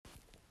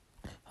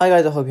Hi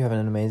guys, I hope you're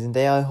having an amazing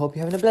day. I hope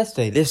you're having a blessed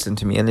day. Listen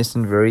to me and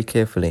listen very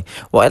carefully.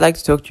 What I'd like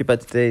to talk to you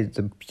about today is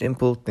the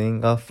simple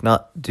thing of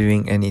not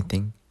doing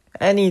anything.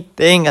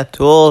 Anything at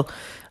all.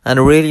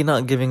 And really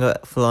not giving a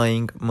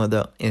flying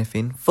mother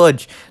effing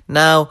fudge.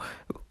 Now,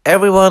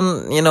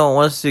 everyone,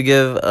 wants to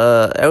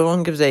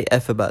everyone gives a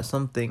F about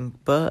something,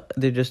 but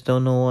they just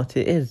don't know what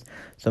it is.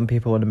 Some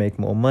people want to make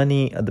more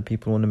money. Other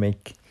people want to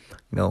make,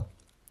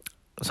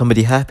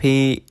 somebody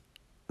happy.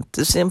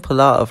 The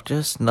simple art of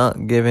just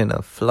not giving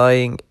a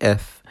flying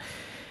F.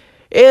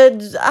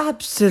 It's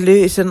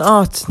an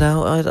art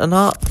now. An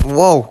art.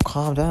 Whoa,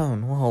 calm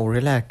down. Whoa,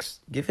 relax.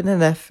 Giving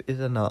an F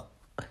is an art.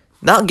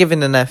 Not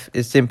giving an F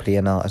is simply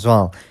an art as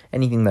well.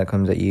 Anything that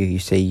comes at you, you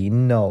say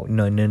no.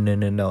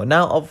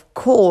 Now, of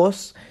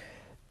course,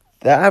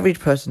 the average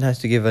person has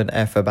to give an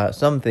F about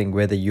something,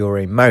 whether you're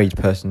a married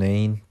person,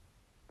 a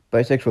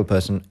bisexual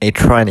person, a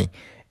tranny,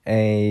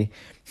 a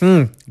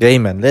gay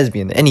man,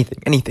 lesbian,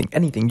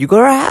 anything. You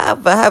gotta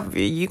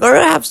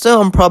have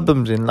some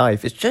problems in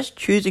life. It's just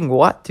choosing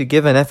what to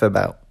give an F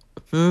about.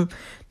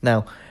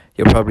 Now,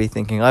 you're probably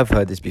thinking, I've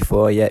heard this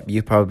before. Yep,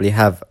 you probably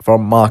have,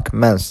 from Mark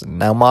Manson.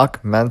 Now,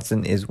 Mark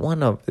Manson is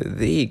one of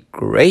the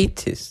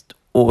greatest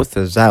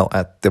authors out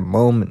at the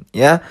moment.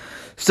 Yeah,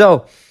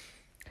 so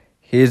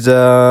he's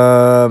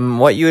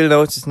what you'll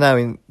notice now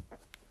in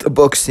the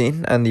book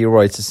scene and the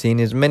writer scene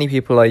is many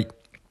people are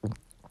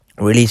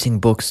releasing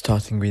books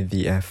starting with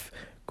the F.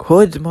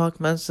 Could Mark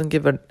Manson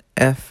give an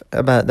F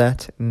about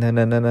that?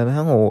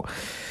 No.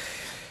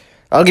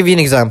 I'll give you an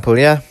example,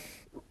 yeah?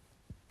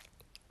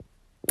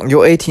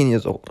 You're 18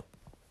 years old.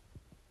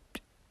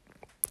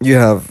 You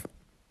have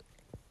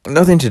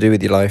nothing to do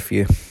with your life.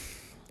 You're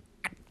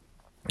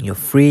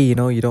free, you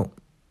don't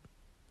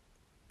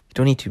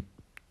need to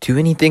do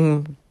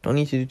anything, don't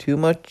need to do too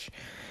much.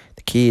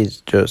 The key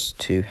is just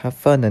to have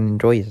fun and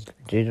enjoy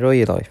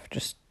your life.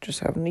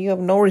 You have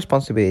no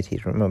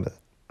responsibilities, remember that.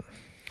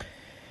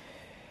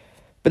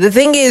 But the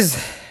thing is,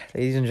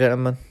 ladies and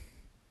gentlemen,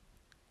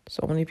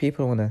 so many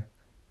people want to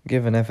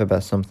give an F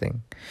about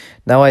something.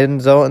 Now, I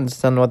don't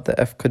understand what the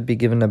F could be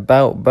given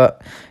about,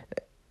 but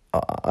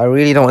I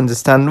really don't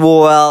understand.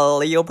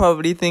 Well, you're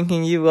probably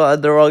thinking you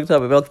got the wrong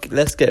topic. Well,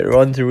 let's get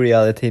on to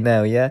reality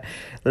now, yeah?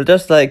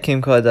 Just like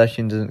Kim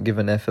Kardashian doesn't give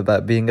an F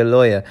about being a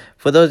lawyer.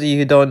 For those of you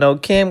who don't know,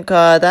 Kim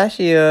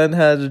Kardashian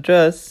has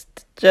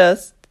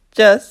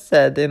just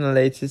said in the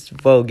latest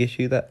Vogue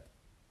issue that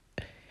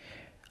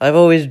I've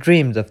always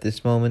dreamed of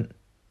this moment.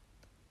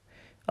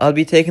 I'll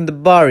be taking the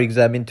bar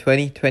exam in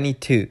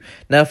 2022.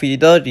 Now, for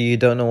those of you who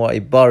don't know what a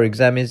bar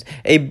exam is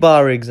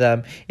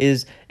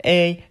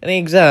an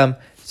exam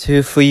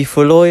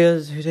for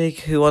lawyers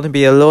who want to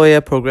be a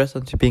lawyer, progress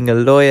onto being a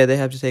lawyer. They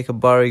have to take a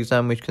bar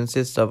exam, which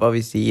consists of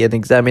obviously an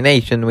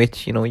examination,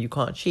 which you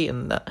can't cheat,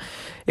 and that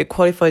it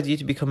qualifies you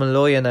to become a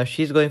lawyer. Now,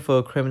 she's going for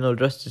a criminal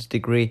justice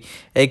degree.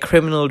 A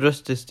criminal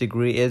justice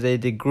degree is a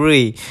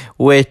degree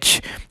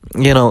which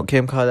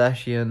Kim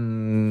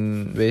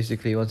Kardashian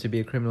basically wants to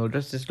be a criminal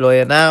justice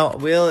lawyer. Now,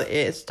 will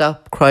it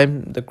stop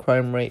the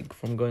crime rate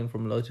from going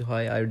from low to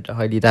high? I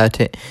highly doubt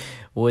it.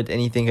 Would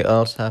anything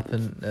else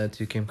happen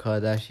to Kim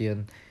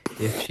Kardashian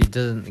if she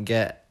doesn't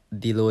get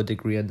the law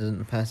degree and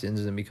doesn't pass it and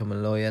doesn't become a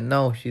lawyer?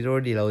 No, she's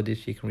already loaded.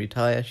 She can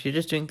retire. She's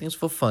just doing things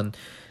for fun.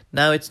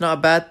 Now, it's not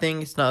a bad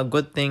thing. It's not a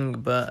good thing.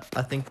 But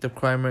I think the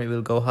crime rate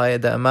will go higher.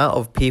 The amount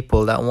of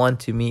people that want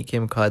to meet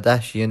Kim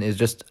Kardashian is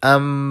just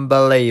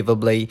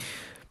unbelievably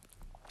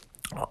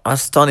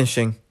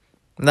astonishing.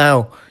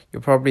 Now,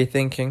 you're probably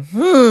thinking,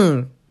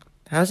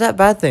 how's that a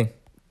bad thing?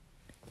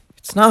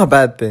 It's not a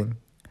bad thing.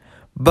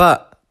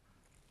 But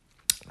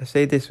I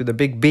say this with a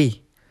big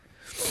B.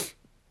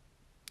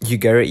 You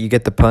get it? You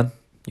get the pun?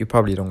 You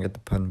probably don't get the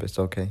pun, but it's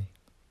okay.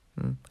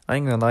 I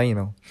ain't gonna lie,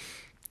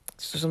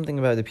 It's just something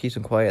about the peace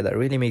and quiet that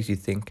really makes you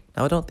think.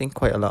 Now, I don't think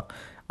quite a lot.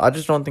 I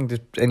just don't think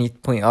there's any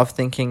point of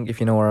thinking,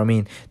 if you know what I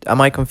mean. Am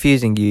I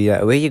confusing you?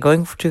 Yeah. Where are you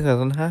going for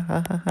 2000?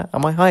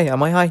 Am I high?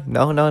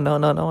 No,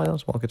 I don't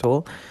smoke at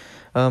all.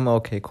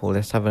 Okay, cool.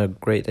 Let's have a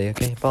great day,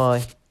 okay?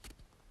 Bye.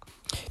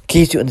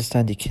 Key is to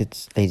understand your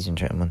kids, ladies and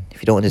gentlemen.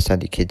 If you don't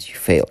understand your kids, you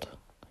failed.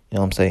 You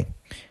know what I'm saying?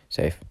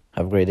 Safe.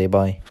 Have a great day.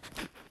 Bye.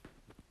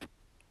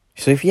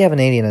 So if you have an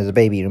alien as a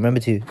baby, remember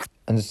to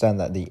understand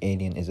that the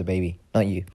alien is a baby, not you.